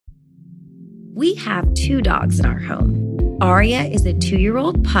We have 2 dogs in our home. Aria is a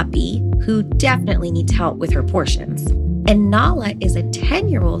 2-year-old puppy who definitely needs help with her portions. And Nala is a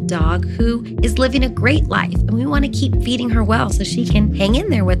 10-year-old dog who is living a great life, and we want to keep feeding her well so she can hang in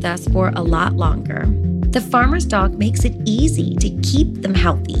there with us for a lot longer. The farmer's dog makes it easy to keep them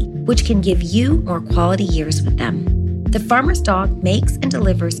healthy, which can give you more quality years with them. The farmer's dog makes and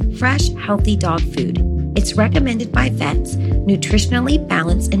delivers fresh, healthy dog food. It's recommended by vets, nutritionally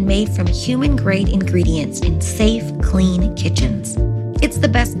balanced and made from human-grade ingredients in safe, clean kitchens. It's the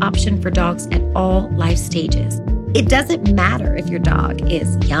best option for dogs at all life stages. It doesn't matter if your dog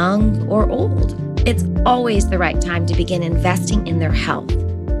is young or old. It's always the right time to begin investing in their health,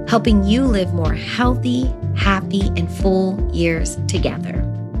 helping you live more healthy, happy, and full years together.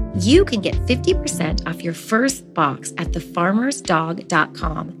 You can get 50% off your first box at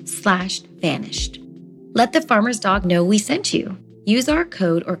thefarmersdog.com/vanished. Let the farmer's dog know we sent you. Use our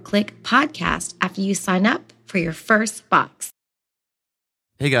code or click podcast after you sign up for your first box.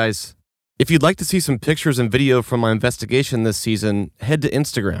 Hey guys, if you'd like to see some pictures and video from my investigation this season, head to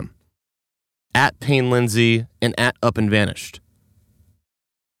Instagram, @PayneLindsay and @UpAndVanished.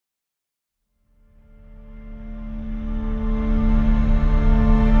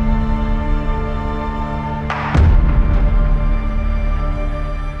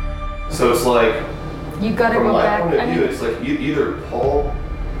 So it's like, you gotta from go my back. point of view, it's like either Paul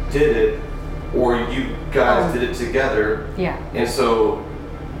did it or you guys did it together. Yeah. And so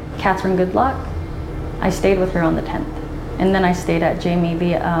Catherine Goodluck, I stayed with her on the 10th. And then I stayed at Jamie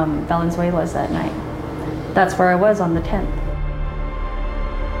Valenzuela's that night. That's where I was on the 10th.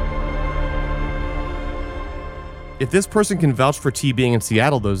 if this person can vouch for T being in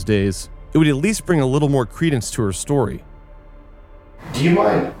Seattle those days, it would at least bring a little more credence to her story. Do you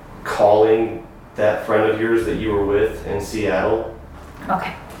mind calling that friend of yours that you were with in Seattle?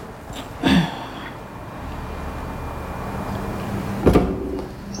 Okay.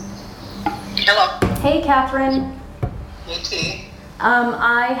 Hello. Hey, Catherine. Hey, T.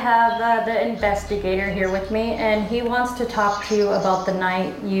 I have the investigator here with me, and he wants to talk to you about the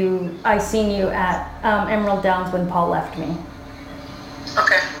night I seen you at Emerald Downs when Paul left me.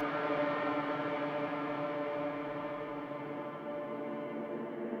 Okay.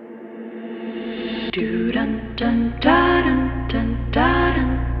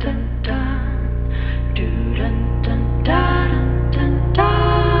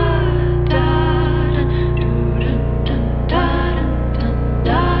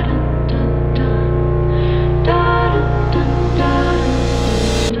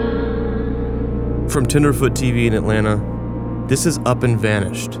 From Tenderfoot TV in Atlanta, this is Up and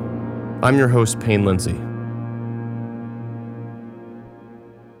Vanished. I'm your host, Payne Lindsay.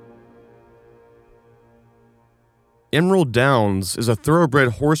 Emerald Downs is a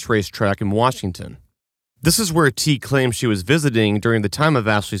thoroughbred horse race track in Washington. This is where T claims she was visiting during the time of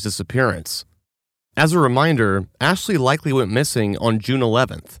Ashley's disappearance. As a reminder, Ashley likely went missing on June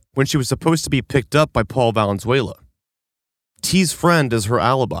 11th, when she was supposed to be picked up by Paul Valenzuela. T's friend is her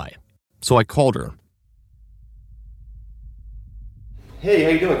alibi, so I called her. Hey, how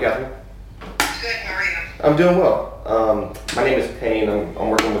you doing, Catherine? Good, how are you? I'm doing well. My name is Payne. I'm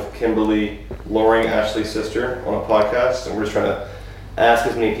working with Kimberly Loring, Ashley's sister, on a podcast, and we're just trying to ask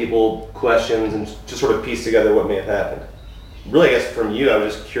as many people questions and just sort of piece together what may have happened. Really, I guess from you, I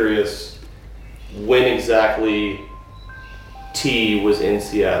was just curious when exactly T was in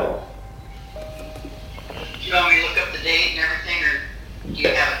Seattle. Do you want me to look up the date and everything, or do you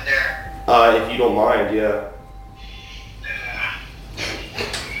have it there? If you don't mind, yeah.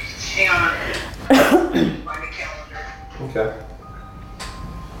 Hang on. Find a calendar. Okay.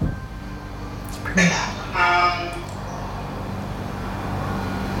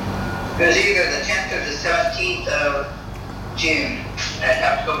 It was either the 10th or the 17th of June. I'd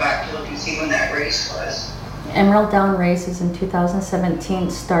have to go back to look and see when that race was. Emerald Down races in 2017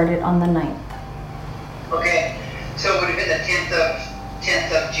 started on the 9th, Okay, so it would have been the 10th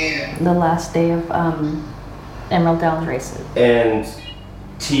of June. the last day of Emerald Down races. And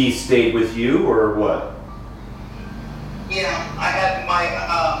T stayed with you, or what? Yeah, I had my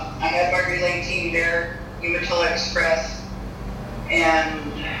relay team there, Umatilla Express,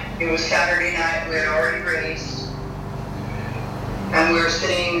 and it was Saturday night. We had already raced, and we were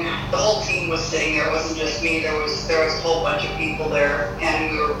sitting. The whole team was sitting there. It wasn't just me. There was a whole bunch of people there,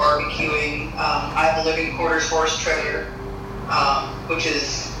 and we were barbecuing. I have a living quarters horse trailer, which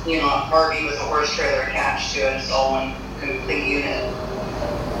is an RV with a horse trailer attached to it. It's all one complete unit.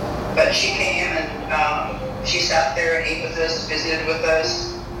 But she came and she sat there and ate with us, visited with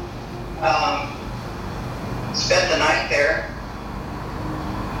us, spent the night there.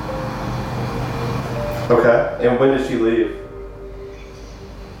 Okay. And when did she leave?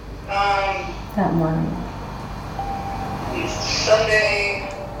 That morning. Sunday.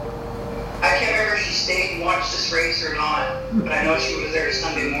 I can't remember if she stayed and watched this race or not, but I know she was there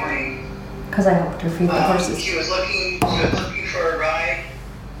Sunday morning. Because I helped her feed the horses. She was looking for a ride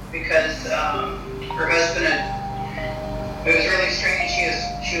because her husband had. It was really strange.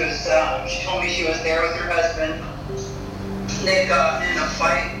 She told me she was there with her husband. They got in a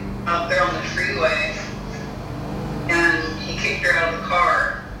fight out there on the freeway, and he kicked her out of the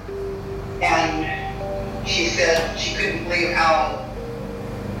car. And she said she couldn't believe how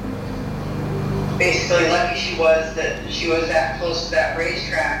basically lucky she was that she was that close to that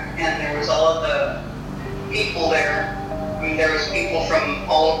racetrack, and there was all of the people there. I mean, there was people from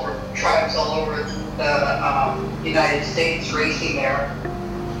all over, tribes all over the United States racing there.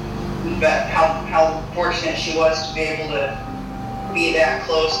 But how fortunate she was to be able to be that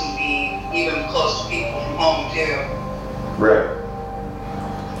close and be even close to people from home too. Right.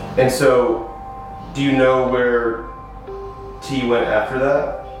 And so, do you know where T went after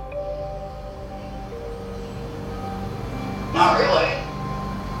that? Not really.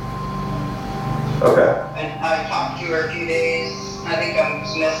 Okay. And I talked to her a few days. I think I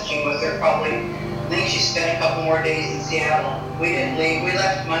was messaging with her probably. I think she spent a couple more days in Seattle. We didn't leave. We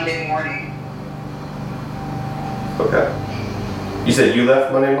left Monday morning. Okay. You said you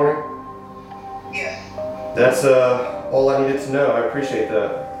left Monday morning? Yes. That's all I needed to know. I appreciate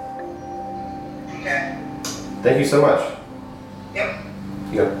that. Okay. Thank you so much. Yep.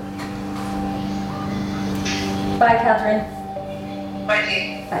 Yeah. Bye, Catherine. Bye,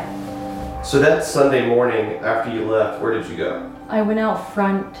 T. Bye. So that Sunday morning after you left, where did you go? I went out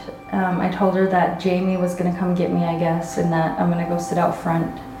front. I told her that Jamie was gonna come get me, I guess, and that I'm gonna go sit out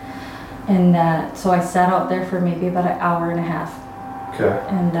front. And so I sat out there for maybe about an hour and a half. Okay.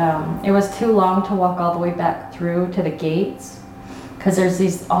 And it was too long to walk all the way back through to the gates, because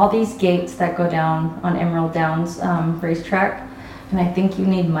there's all these gates that go down on Emerald Downs racetrack, and I think you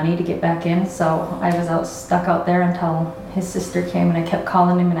need money to get back in. So I was stuck out there until his sister came, and I kept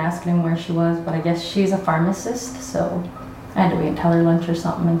calling him and asking him where she was, but I guess she's a pharmacist, so I had to wait until her lunch or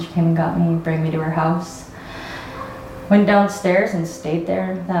something, and she came and got me, bring me to her house. Went downstairs and stayed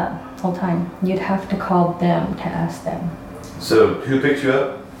there that whole time. You'd have to call them to ask them. So who picked you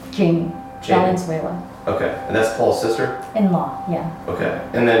up? Jamie. Jamie. Valenzuela. Okay. And that's Paul's sister? In-law, yeah. Okay.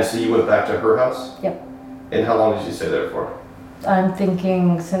 And then so you went back to her house? Yep. And how long did you stay there for? I'm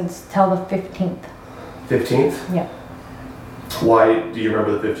thinking till the 15th. 15th? Yeah. Why do you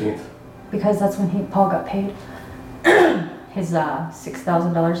remember the 15th? Because that's when Paul got paid. His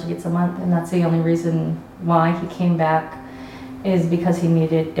 $6,000 he gets a month, and that's the only reason why he came back is because he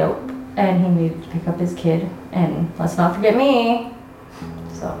needed dope and he needed to pick up his kid, and let's not forget me.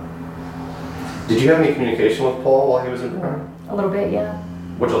 So. Did you have any communication with Paul while he was in Brown? A little bit, yeah.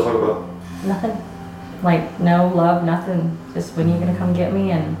 What'd y'all talk about? Nothing. Like, no love, nothing. Just when are you gonna come get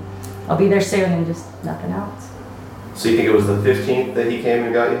me, and I'll be there soon, and just nothing else. So you think it was the 15th that he came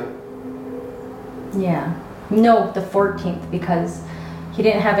and got you? Yeah. No, the 14th, because he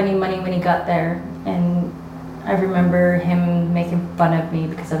didn't have any money when he got there, and I remember him making fun of me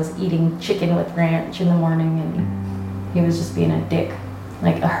because I was eating chicken with ranch in the morning, and he was just being a dick,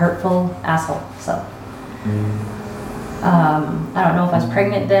 like a hurtful asshole. So I don't know if I was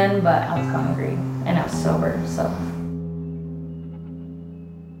pregnant then, but I was hungry and I was sober. So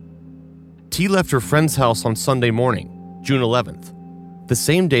T left her friend's house on Sunday morning, June 11th, the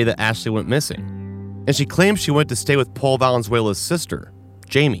same day that Ashley went missing, and she claims she went to stay with Paul Valenzuela's sister,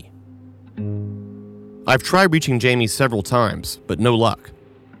 Jamie. I've tried reaching Jamie several times, but no luck,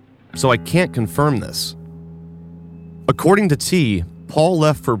 so I can't confirm this. According to T, Paul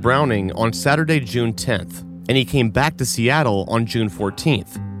left for Browning on Saturday, June 10th, and he came back to Seattle on June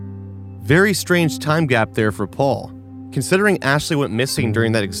 14th. Very strange time gap there for Paul, considering Ashley went missing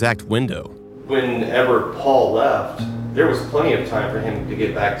during that exact window. Whenever Paul left, there was plenty of time for him to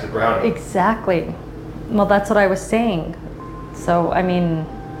get back to Browning. exactly. Well, that's what I was saying. So I mean,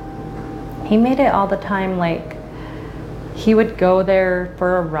 he made it all the time. Like, he would go there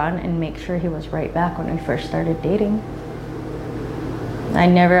for a run and make sure he was right back when we first started dating.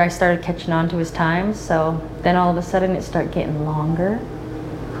 I started catching on to his times, so then all of a sudden it started getting longer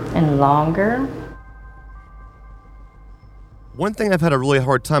and longer. One thing I've had a really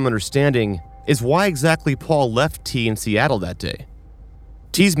hard time understanding is why exactly Paul left T in Seattle that day.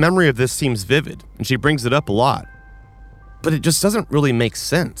 T's memory of this seems vivid, and she brings it up a lot. But it just doesn't really make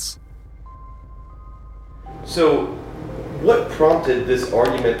sense. So, what prompted this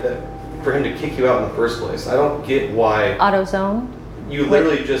argument for him to kick you out in the first place? I don't get why AutoZone. you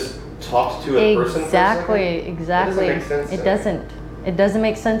literally just talked to a person for a second? Exactly. That doesn't make sense. It doesn't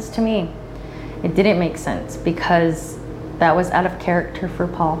make sense to me. It didn't make sense because that was out of character for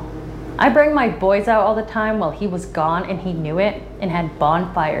Paul. I bring my boys out all the time while he was gone, and he knew it, and had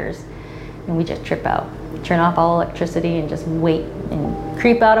bonfires, and we just trip out, turn off all electricity, and just wait and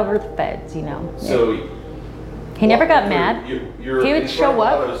creep out over the feds, you know. So he never got mad. You're he would show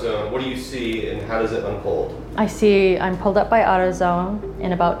up. AutoZone. What do you see, and how does it unfold? I'm pulled up by AutoZone,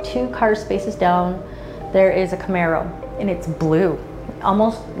 and about 2 car spaces down, there is a Camaro, and it's blue,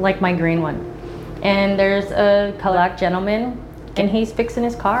 almost like my green one. And there's a black gentleman, and he's fixing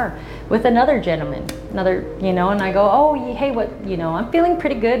his car with another gentleman, you know, and I go, oh, hey, what, you know, I'm feeling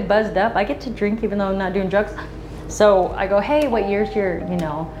pretty good, buzzed up. I get to drink even though I'm not doing drugs. So I go, hey, what year's your, you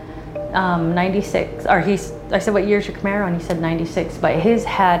know, 96, or I said, what year's your Camaro? And he said 96, but his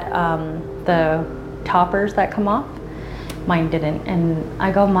had the toppers that come off. Mine didn't. And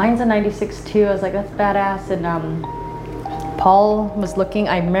I go, mine's a 96 too. I was like, that's badass. And Paul was looking,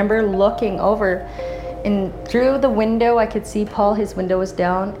 I remember looking over, and through the window I could see Paul. His window was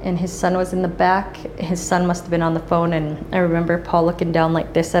down and his son was in the back. His son must have been on the phone, and I remember Paul looking down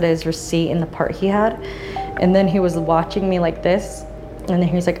like this at his receipt in the part he had, and then he was watching me like this, and then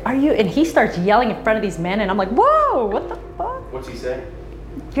he was like, are you, and he starts yelling in front of these men, and I'm like, whoa, what the fuck? What's he saying?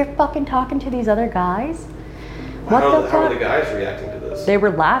 You're fucking talking to these other guys? How are the guys reacting to this? They were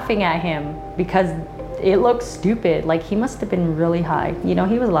laughing at him because it looked stupid. Like, he must have been really high. You know,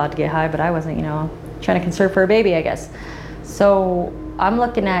 he was allowed to get high, but I wasn't, you know, trying to conserve for a baby, I guess. So I'm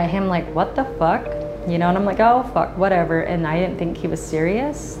looking at him like, what the fuck? You know, and I'm like, oh, fuck, whatever. And I didn't think he was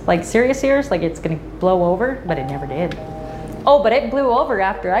serious. Like, serious, like it's gonna blow over, but it never did. Oh, but it blew over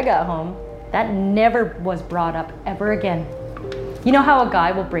after I got home. That never was brought up ever again. You know how a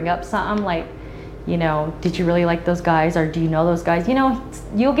guy will bring up something like, you know, did you really like those guys, or do you know those guys? You know,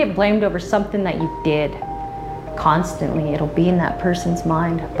 you'll get blamed over something that you did constantly. It'll be in that person's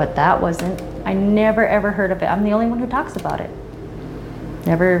mind, but that wasn't. I never ever heard of it. I'm the only one who talks about it.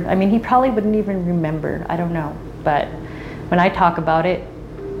 Never, I mean, he probably wouldn't even remember. I don't know. But when I talk about it,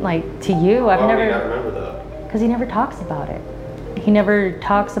 like to you, I've never. Why do you not remember that? Because he never talks about it. He never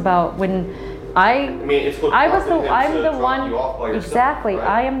talks about when I mean, it's what I'm the one. Exactly. Right?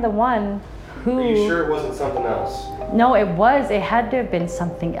 I am the one who. Are you sure it wasn't something else? No, it was. It had to have been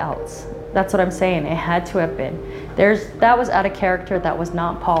something else. That's what I'm saying. It had to have been. That was out of character. That was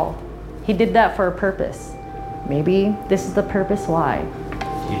not Paul. He did that for a purpose. Maybe this is the purpose why.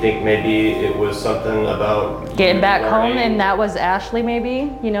 You think maybe it was something about getting back home, and that was Ashley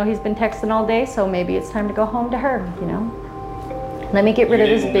maybe? You know, he's been texting all day, so maybe it's time to go home to her, you know? Let me get rid of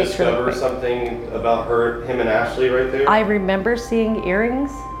this bitch real quick. Discover something about him and Ashley right there? I remember seeing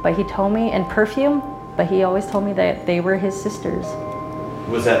earrings, but he told me, and perfume, but he always told me that they were his sisters.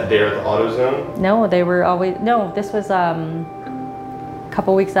 Was that there at the AutoZone? No, they were always, no, this was a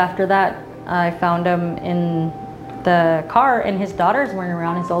couple weeks after that. I found him in the car, and his daughters weren't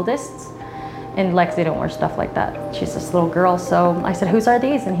around, his oldest. And Lexi don't wear stuff like that. She's this little girl. So I said, whose are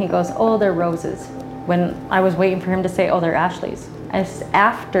these? And he goes, oh, they're Rose's. When I was waiting for him to say, oh, they're Ashley's. And it's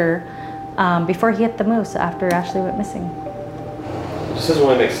after, before he hit the moose, after Ashley went missing. It just doesn't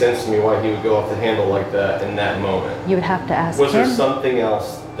really make sense to me why he would go off the handle like that in that moment. You would have to ask him. Was there something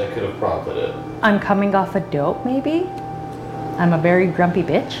else that could have prompted it? I'm coming off a dope, maybe? I'm a very grumpy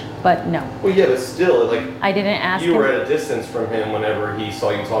bitch, but no. Well, yeah, but still, like, I didn't ask him. You were at a distance from him whenever he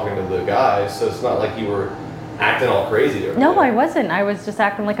saw you talking to the guys, so it's not like you were acting all crazy there. No, I wasn't. I was just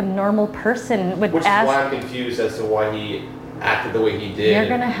acting like a normal person. Which is why I'm confused as to why he acted the way he did. You're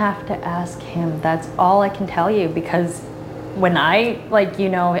gonna have to ask him. That's all I can tell you, because when I, like, you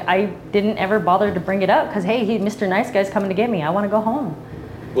know, I didn't ever bother to bring it up, because, hey, Mr. Nice Guy's coming to get me. I want to go home.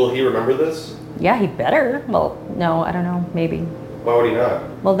 Will he remember this? Yeah, he better. Well, no, I don't know. Maybe. Why would he not?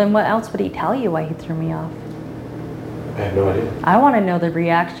 Well, then what else would he tell you why he threw me off? I have no idea. I want to know the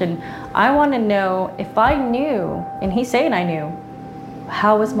reaction. I want to know if I knew, and he's saying I knew,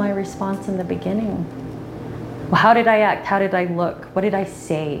 how was my response in the beginning? Well, how did I act? How did I look? What did I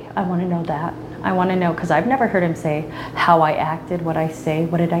say? I want to know that. I want to know, because I've never heard him say how I acted, what I say,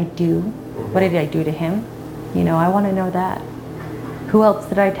 what did I do? What did I do to him? You know, I want to know that. Who else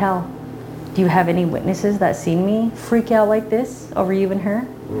did I tell? Do you have any witnesses that seen me freak out like this over you and her?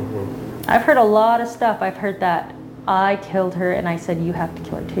 Mm-hmm. I've heard a lot of stuff. I've heard that I killed her and I said you have to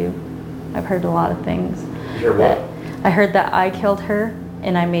kill her too. I've heard a lot of things. You heard what? I heard that I killed her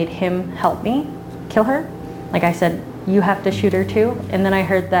and I made him help me kill her. Like I said, you have to shoot her too. And then I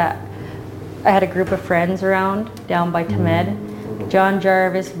heard that I had a group of friends around down by Tamed. John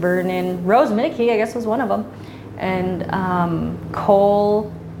Jarvis, Vernon, Rose Mickey, I guess was one of them. And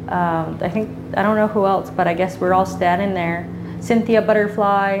Cole, I don't know who else, but I guess we're all standing there. Cynthia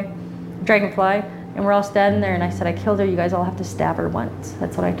Butterfly, Dragonfly, and we're all standing there, and I said, I killed her, you guys all have to stab her once.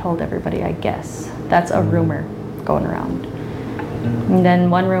 That's what I told everybody, I guess. That's a rumor going around. And then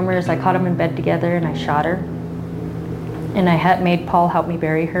one rumor is I caught them in bed together and I shot her. And I had made Paul help me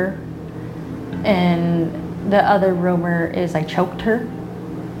bury her. And the other rumor is I choked her.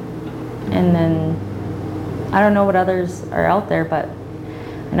 And then, I don't know what others are out there, but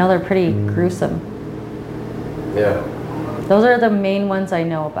I know they're pretty gruesome. Yeah. Those are the main ones I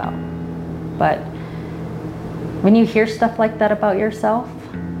know about. But when you hear stuff like that about yourself,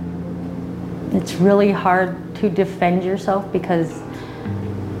 it's really hard to defend yourself because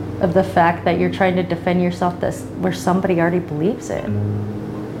of the fact that you're trying to defend yourself where somebody already believes it.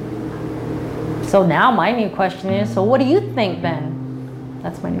 So now my new question is, so what do you think then?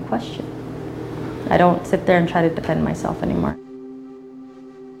 That's my new question. I don't sit there and try to defend myself anymore.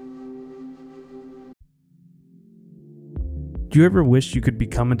 Do you ever wish you could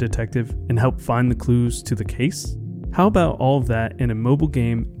become a detective and help find the clues to the case? How about all of that in a mobile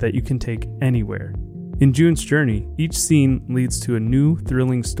game that you can take anywhere? In June's Journey, each scene leads to a new,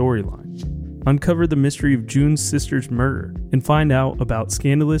 thrilling storyline. Uncover the mystery of June's sister's murder and find out about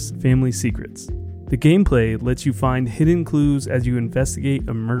scandalous family secrets. The gameplay lets you find hidden clues as you investigate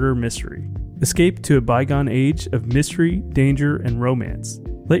a murder mystery. Escape to a bygone age of mystery, danger, and romance.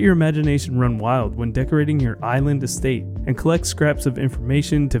 Let your imagination run wild when decorating your island estate and collect scraps of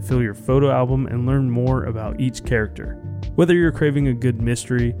information to fill your photo album and learn more about each character. Whether you're craving a good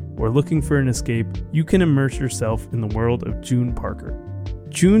mystery or looking for an escape, you can immerse yourself in the world of June Parker.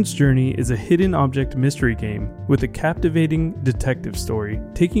 June's Journey is a hidden object mystery game with a captivating detective story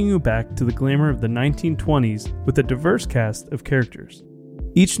taking you back to the glamour of the 1920s with a diverse cast of characters.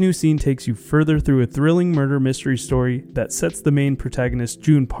 Each new scene takes you further through a thrilling murder mystery story that sets the main protagonist,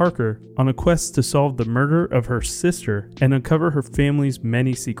 June Parker, on a quest to solve the murder of her sister and uncover her family's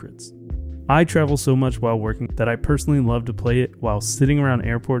many secrets. I travel so much while working that I personally love to play it while sitting around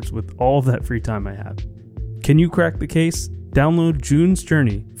airports with all of that free time I have. Can you crack the case? Download June's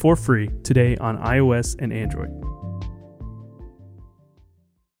Journey for free today on iOS and Android.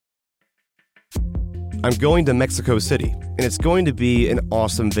 I'm going to Mexico City, and it's going to be an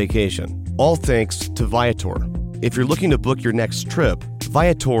awesome vacation, all thanks to Viator. If you're looking to book your next trip,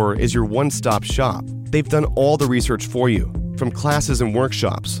 Viator is your one-stop shop. They've done all the research for you, from classes and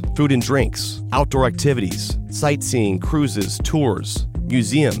workshops, food and drinks, outdoor activities, sightseeing, cruises, tours,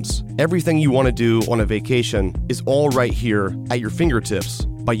 museums. Everything you want to do on a vacation is all right here at your fingertips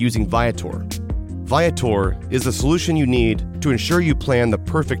by using Viator. Viator is the solution you need to ensure you plan the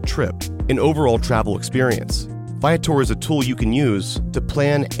perfect trip and overall travel experience. Viator is a tool you can use to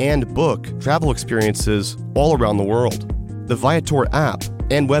plan and book travel experiences all around the world. The Viator app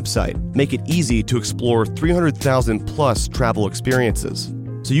and website make it easy to explore 300,000 plus travel experiences,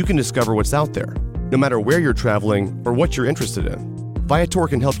 so you can discover what's out there, no matter where you're traveling or what you're interested in. Viator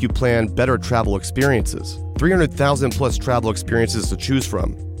can help you plan better travel experiences. 300,000 plus travel experiences to choose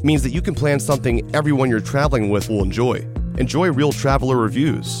from means that you can plan something everyone you're traveling with will enjoy. Enjoy real traveler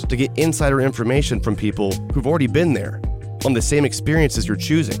reviews to get insider information from people who've already been there on the same experiences you're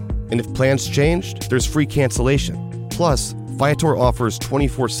choosing. And if plans changed, there's free cancellation. Plus, Viator offers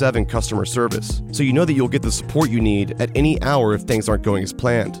 24/7 customer service, so you know that you'll get the support you need at any hour if things aren't going as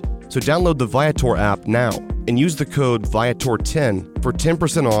planned. So download the Viator app now and use the code Viator10 for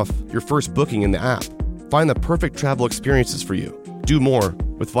 10% off your first booking in the app. Find the perfect travel experiences for you. Do more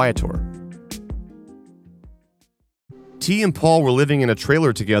with Viator. T and Paul were living in a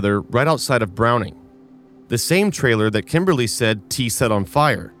trailer together right outside of Browning, the same trailer that Kimberly said T set on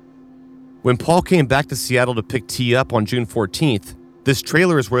fire. When Paul came back to Seattle to pick T up on June 14th, this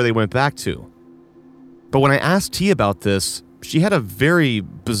trailer is where they went back to. But when I asked T about this, she had a very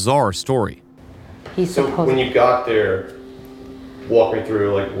bizarre story. So when you got there, walk me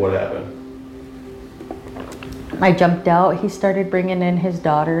through what happened. I jumped out. He started bringing in his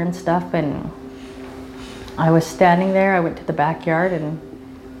daughter and stuff, and I was standing there. I went to the backyard and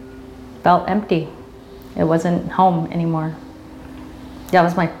felt empty. It wasn't home anymore. That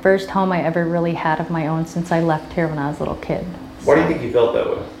was my first home I ever really had of my own since I left here when I was a little kid. Why do you think you felt that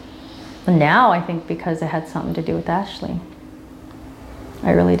way? Now I think because it had something to do with Ashley.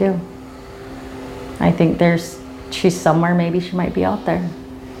 I really do. I think she's somewhere, maybe she might be out there.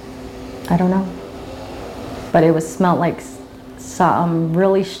 I don't know. But it smelled like something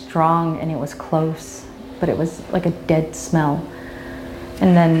really strong, and it was close, but it was like a dead smell.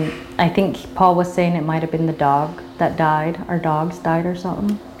 And then I think Paul was saying it might have been the dog that died. Our dogs died or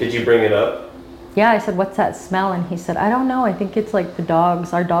something. Did you bring it up? Yeah, I said, what's that smell? And he said, I don't know. I think it's like the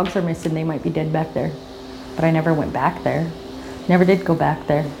dogs. Our dogs are missing. They might be dead back there. But I never went back there. Never did go back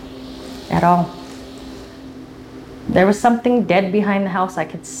there at all. There was something dead behind the house. I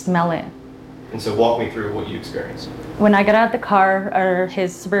could smell it. And so walk me through what you experienced. When I got out of the car, or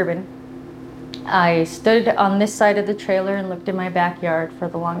his Suburban, I stood on this side of the trailer and looked in my backyard for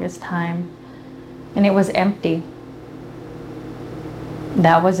the longest time. And it was empty.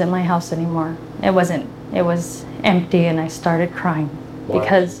 That wasn't my house anymore. It wasn't. It was empty, and I started crying. Why?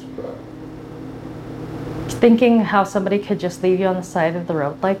 Because thinking how somebody could just leave you on the side of the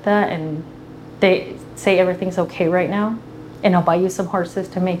road like that, and they say everything's okay right now, and I'll buy you some horses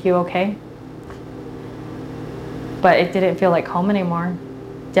to make you okay. But it didn't feel like home anymore.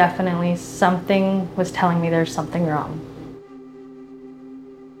 Definitely something was telling me there's something wrong.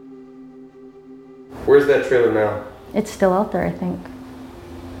 Where's that trailer now? It's still out there, I think.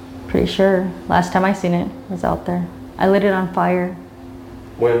 Pretty sure. Last time I seen it was out there. I lit it on fire.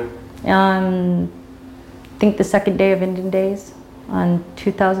 When? I think the second day of Indian Days on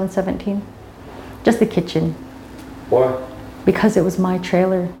 2017. Just the kitchen. Why? Because it was my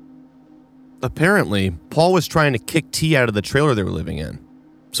trailer. Apparently, Paul was trying to kick T out of the trailer they were living in.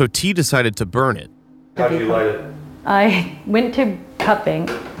 So T decided to burn it. How did you light it? I went to Cupping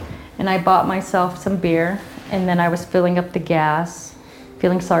and I bought myself some beer, and then I was filling up the gas,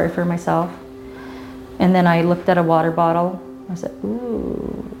 feeling sorry for myself. And then I looked at a water bottle. I said,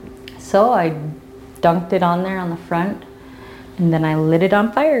 ooh. So I dunked it on there on the front, and then I lit it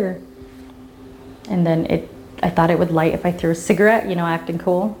on fire. And then I thought it would light if I threw a cigarette, acting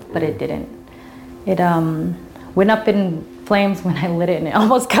cool, but it didn't. It went up in flames when I lit it, and it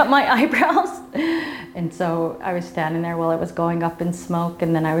almost cut my eyebrows. And so I was standing there while it was going up in smoke,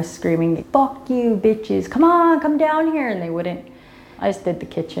 and then I was screaming, fuck you, bitches, come on, come down here, and they wouldn't. I just did the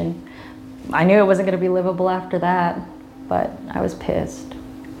kitchen. I knew it wasn't gonna be livable after that, but I was pissed.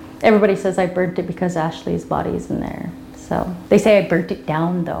 Everybody says I burnt it because Ashley's body is in there. So they say I burnt it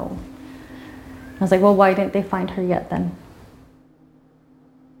down though. I was like, well, why didn't they find her yet then?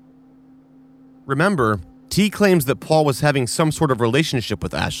 Remember, T claims that Paul was having some sort of relationship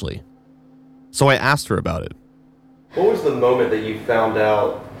with Ashley. So I asked her about it. What was the moment that you found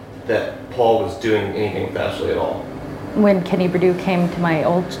out that Paul was doing anything with Ashley at all? When Kenny Perdue came to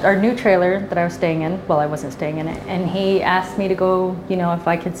our new trailer that I was staying in, well, I wasn't staying in it, and he asked me to go, if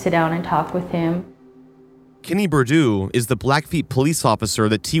I could sit down and talk with him. Kenny Perdue is the Blackfeet police officer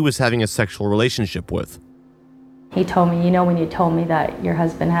that T was having a sexual relationship with. He told me, when you told me that your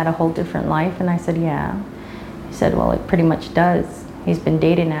husband had a whole different life, and I said, yeah. He said, well, it pretty much does. He's been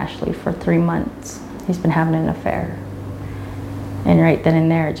dating Ashley for 3 months. He's been having an affair. And right then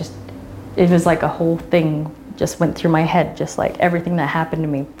and there, it was like a whole thing just went through my head, just like everything that happened to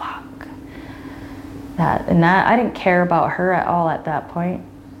me, fuck. That, I didn't care about her at all at that point.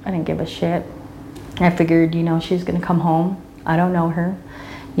 I didn't give a shit. I figured, she was gonna come home. I don't know her.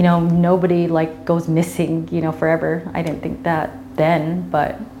 Nobody goes missing, forever. I didn't think that then,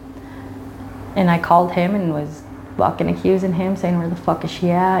 and I called him and was fucking accusing him, saying, where the fuck is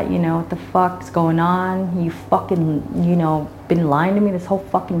she at? What the fuck's going on? You fucking, been lying to me this whole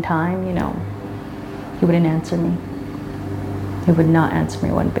fucking time, He wouldn't answer me. He would not answer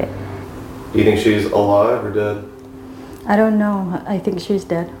me one bit. Do you think she's alive or dead? I don't know. I think she's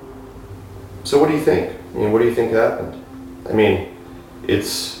dead. So what do you think? What do you think happened?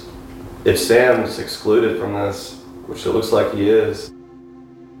 If Sam's excluded from this, which it looks like he is,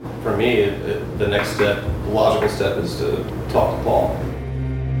 for me, the next step, the logical step, is to talk to Paul.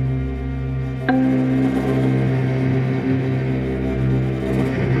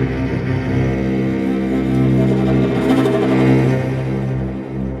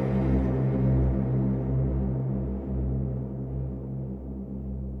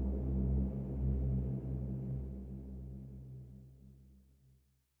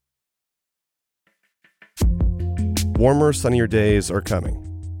 Warmer, sunnier days are coming,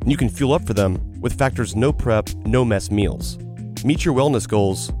 and you can fuel up for them with Factor's no prep, no mess meals. Meet your wellness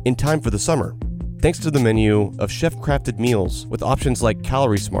goals in time for the summer, thanks to the menu of chef-crafted meals with options like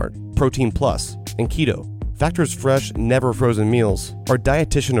Calorie Smart, Protein Plus, and Keto. Factor's fresh, never frozen meals are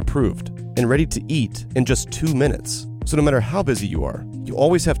dietitian approved and ready to eat in just 2 minutes. So no matter how busy you are, you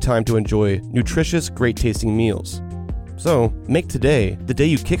always have time to enjoy nutritious, great tasting meals. So make today the day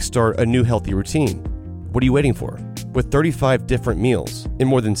you kickstart a new healthy routine. What are you waiting for? With 35 different meals and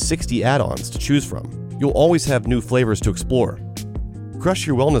more than 60 add-ons to choose from, you'll always have new flavors to explore. Crush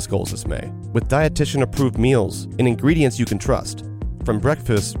your wellness goals this May with dietitian-approved meals and ingredients you can trust. From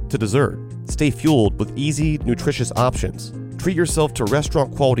breakfast to dessert, stay fueled with easy, nutritious options. Treat yourself to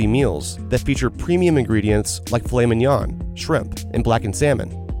restaurant-quality meals that feature premium ingredients like filet mignon, shrimp, and blackened salmon,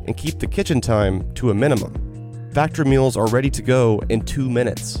 and keep the kitchen time to a minimum. Factor meals are ready to go in 2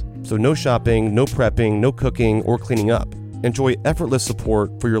 minutes, so no shopping, no prepping, no cooking or cleaning up. Enjoy effortless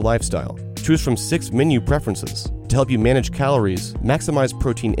support for your lifestyle. Choose from 6 menu preferences to help you manage calories, maximize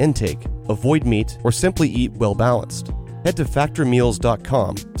protein intake, avoid meat, or simply eat well-balanced. Head to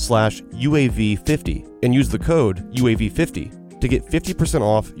factormeals.com/UAV50 and use the code UAV50 to get 50%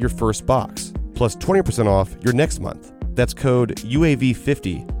 off your first box, plus 20% off your next month. That's code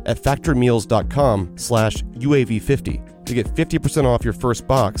UAV50 at factormeals.com/UAV50 to get 50% off your first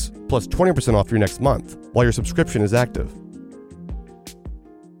box, plus 20% off your next month while your subscription is active.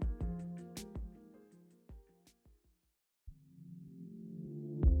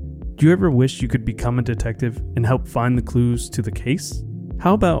 Do you ever wish you could become a detective and help find the clues to the case?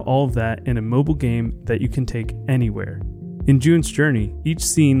 How about all of that in a mobile game that you can take anywhere? In June's Journey, each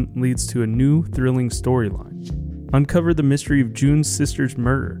scene leads to a new, thrilling storyline. Uncover the mystery of June's sister's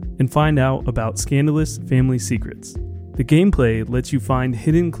murder and find out about scandalous family secrets. The gameplay lets you find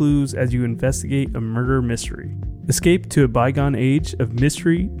hidden clues as you investigate a murder mystery. Escape to a bygone age of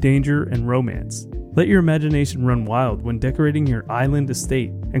mystery, danger, and romance. Let your imagination run wild when decorating your island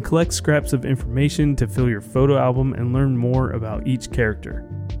estate and collect scraps of information to fill your photo album and learn more about each character.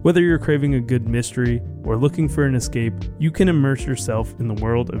 Whether you're craving a good mystery or looking for an escape, you can immerse yourself in the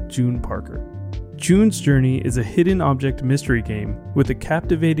world of June Parker. June's Journey is a hidden object mystery game with a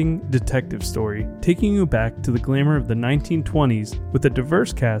captivating detective story taking you back to the glamour of the 1920s with a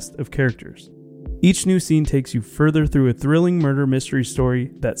diverse cast of characters. Each new scene takes you further through a thrilling murder mystery story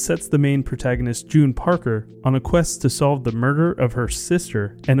that sets the main protagonist, June Parker, on a quest to solve the murder of her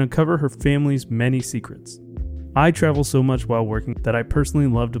sister and uncover her family's many secrets. I travel so much while working that I personally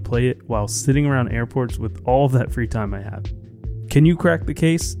love to play it while sitting around airports with all of that free time I have. Can you crack the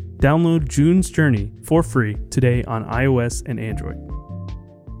case? Download June's Journey for free today on iOS and Android.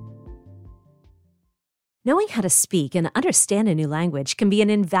 Knowing how to speak and understand a new language can be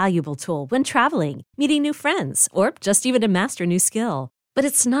an invaluable tool when traveling, meeting new friends, or just even to master a new skill. But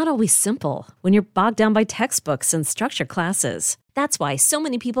it's not always simple when you're bogged down by textbooks and structured classes. That's why so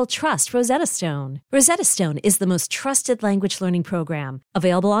many people trust Rosetta Stone. Rosetta Stone is the most trusted language learning program,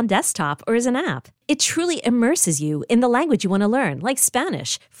 available on desktop or as an app. It truly immerses you in the language you want to learn, like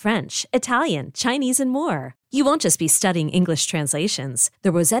Spanish, French, Italian, Chinese, and more. You won't just be studying English translations.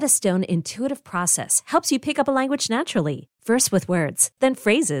 The Rosetta Stone intuitive process helps you pick up a language naturally, first with words, then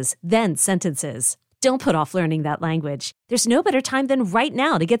phrases, then sentences. Don't put off learning that language. There's no better time than right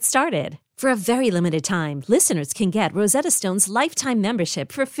now to get started. For a very limited time, listeners can get Rosetta Stone's lifetime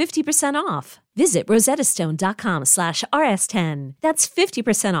membership for 50% off. Visit rosettastone.com/rs10. That's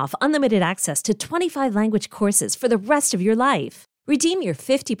 50% off unlimited access to 25 language courses for the rest of your life. Redeem your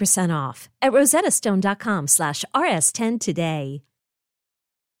 50% off at rosettastone.com/rs10 today.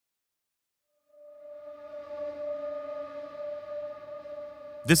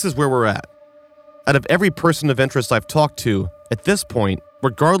 This is where we're at. Out of every person of interest I've talked to, at this point,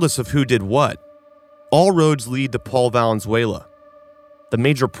 regardless of who did what, all roads lead to Paul Valenzuela. The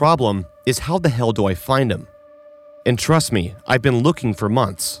major problem is, how the hell do I find him? And trust me, I've been looking for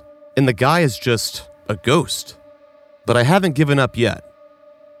months, and the guy is just a ghost. But I haven't given up yet.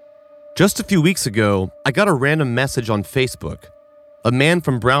 Just a few weeks ago, I got a random message on Facebook, a man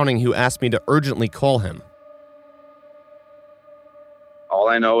from Browning who asked me to urgently call him. All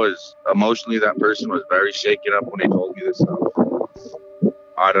I know is emotionally that person was very shaken up when they told me this stuff.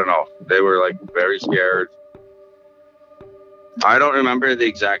 I don't know. They were like very scared. I don't remember the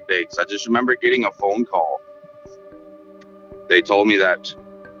exact dates. I just remember getting a phone call. They told me that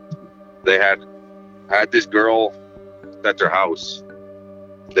they had this girl at their house.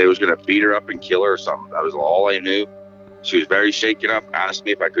 They was going to beat her up and kill her or something. That was all I knew. She was very shaken up, asked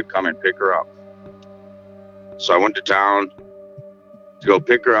me if I could come and pick her up. So I went to town to go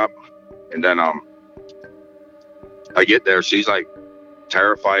pick her up, and then I get there, she's like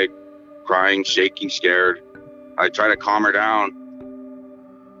terrified, crying, shaking, scared. I try to calm her down.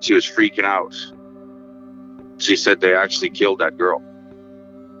 She was freaking out. She said they actually killed that girl,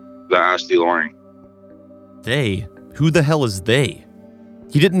 the Ashley Loring. They? Who the hell is they?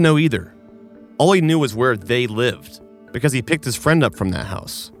 He didn't know either. All he knew was where they lived, because he picked his friend up from that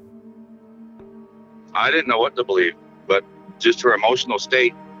house. I didn't know what to believe, but just her emotional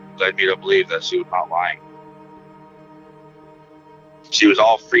state led me to believe that she was not lying. She was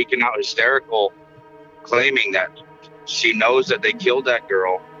all freaking out, hysterical, claiming that she knows that they killed that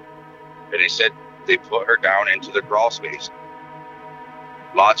girl, and they said they put her down into the crawl space.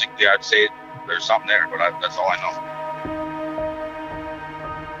 Logically, I'd say there's something there, but that's all I know.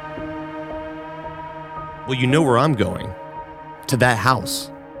 well, you know where I'm going. To that house.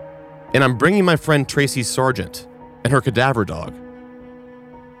 And I'm bringing my friend Tracy Sargent and her cadaver dog.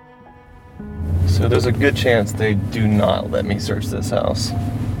 So there's a good chance they do not let me search this house.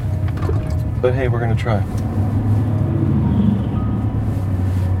 But hey, we're gonna try.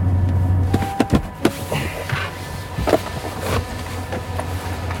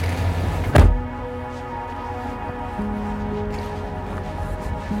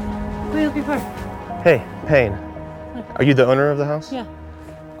 What are you looking for? Hey, Payne. Are you the owner of the house? Yeah.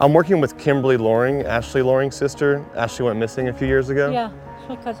 I'm working with Kimberly Loring, Ashley Loring's sister. Ashley went missing a few years ago. Yeah, it's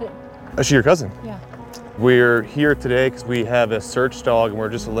my cousin. Is she your cousin? Yeah. We're here today because we have a search dog and we're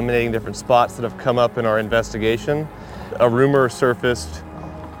just eliminating different spots that have come up in our investigation. A rumor surfaced,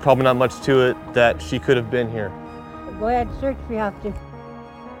 probably not much to it, that she could have been here. Go ahead, search if you have to.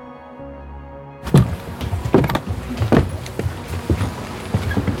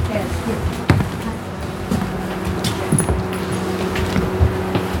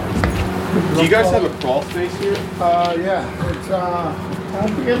 Do you guys have a crawl space here? Yeah, it's, I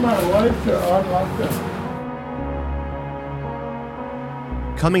have to get my wife to unlock them.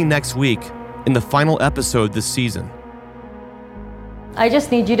 Coming next week in the final episode this season. I just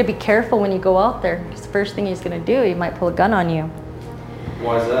need you to be careful when you go out there. Because the first thing he's gonna do, he might pull a gun on you.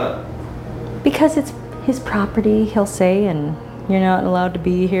 Why is that? Because it's his property, he'll say, and you're not allowed to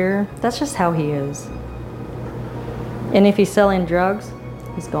be here. That's just how he is. And if he's selling drugs,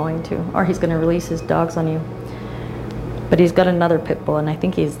 he's going to, or he's gonna release his dogs on you. But he's got another pit bull, and I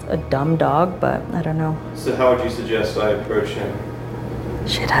think he's a dumb dog, but I don't know. So how would you suggest I approach him?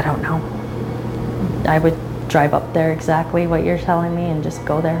 Shit, I don't know. I would drive up there exactly what you're telling me and just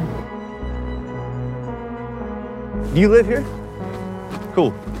go there. Do you live here?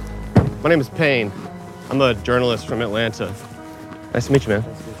 Cool. My name is Payne. I'm a journalist from Atlanta. Nice to meet you, man.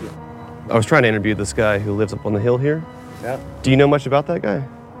 Nice to meet you. I was trying to interview this guy who lives up on the hill here. Yeah. Do you know much about that guy?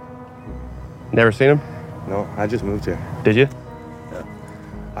 Never seen him? No, I just moved here. Did you? Yeah.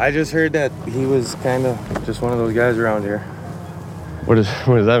 I just heard that he was kind of just one of those guys around here. What does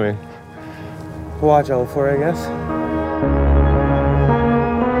that mean? Watch out for, I guess.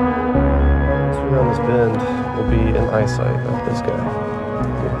 Around this bend will be an eyesight of this guy.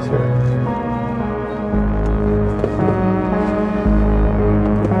 Yes, sir.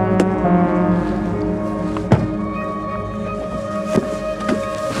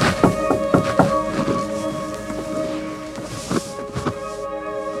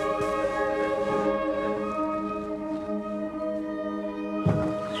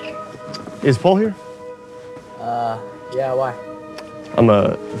 Is Paul here? Yeah, why? I'm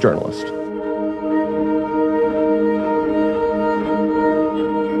a journalist.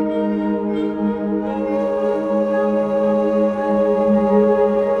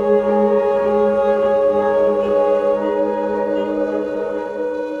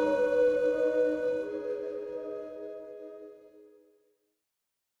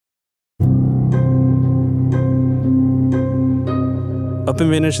 Up and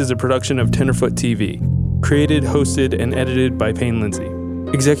Vanish is a production of Tenderfoot TV. Created, hosted, and edited by Payne Lindsay.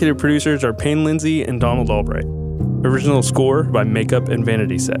 Executive producers are Payne Lindsay and Donald Albright. Original score by Makeup and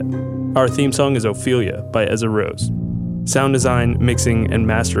Vanity Set. Our theme song is Ophelia by Ezra Rose. Sound design, mixing, and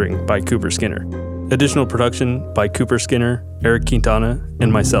mastering by Cooper Skinner. Additional production by Cooper Skinner, Eric Quintana,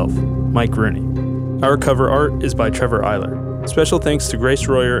 and myself, Mike Rooney. Our cover art is by Trevor Eiler. Special thanks to Grace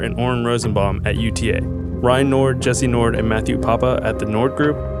Royer and Oren Rosenbaum at UTA. Ryan Nord, Jesse Nord, and Matthew Papa at the Nord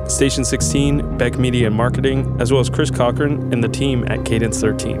Group, Station 16, Beck Media and Marketing, as well as Chris Cochran and the team at Cadence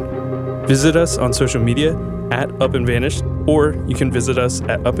 13. Visit us on social media at Up and Vanished, or you can visit us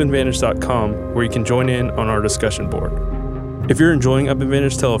at upandvanished.com where you can join in on our discussion board. If you're enjoying Up and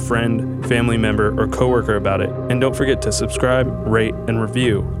Vanished, tell a friend, family member, or coworker about it, and don't forget to subscribe, rate, and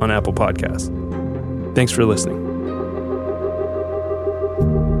review on Apple Podcasts. Thanks for listening.